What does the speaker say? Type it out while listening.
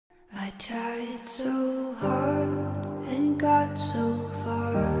tried so hard and got so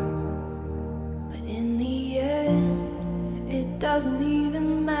far, but in the end it doesn't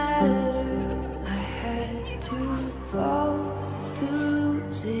even matter. I had to fall to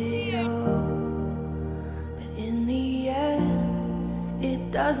lose it all, but in the end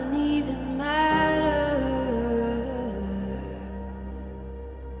it doesn't even matter.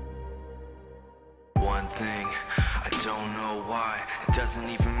 One thing, I don't know why, it doesn't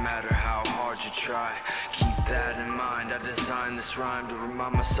even matter how hard you try. Keep that in mind, I designed this rhyme to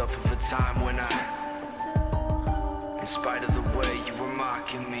remind myself of a time when in spite of the way you were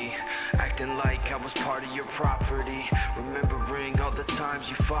mocking me, acting like I was part of your property, remembering all the times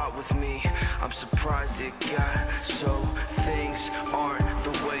you fought with me, I'm surprised it got so things aren't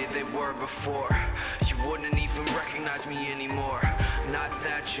the way they were before. You wouldn't even recognize me anymore. Not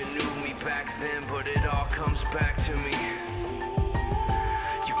that you knew me back then, but it all comes back to me.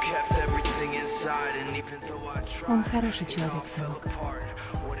 You kept everything inside, and even though I tried, Он хороший человек, сынок.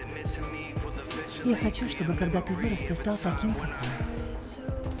 Я хочу, чтобы когда ты вырос, ты стал таким, как он.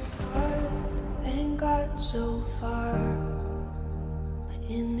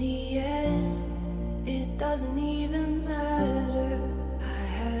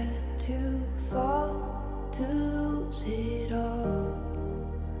 To lose it all,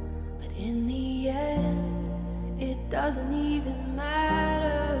 but in the end it doesn't even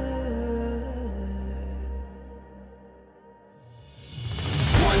matter.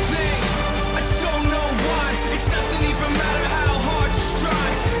 One thing, I don't know why, it doesn't even matter how hard you try.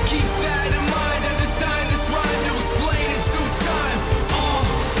 Keep that in mind, I designed this rhyme to explain in due time. All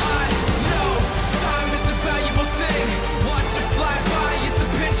I know, time is a valuable thing. Watch it fly by as the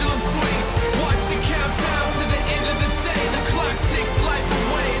pendulum swings. Watch it count down to the end of the day. The clock takes life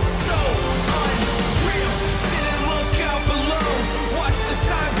away. It's so unreal. Didn't look out below. Watch the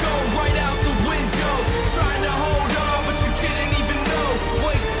time go right out the window. Trying to hold on, but you didn't even know.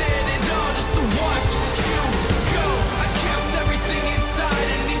 Wasted it all just to watch you go. I kept everything inside,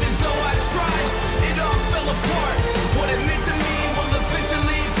 and even though I tried, it all fell apart. What it meant to me will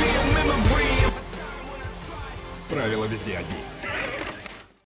eventually be a memory of a time when I tried. Правила везде одни.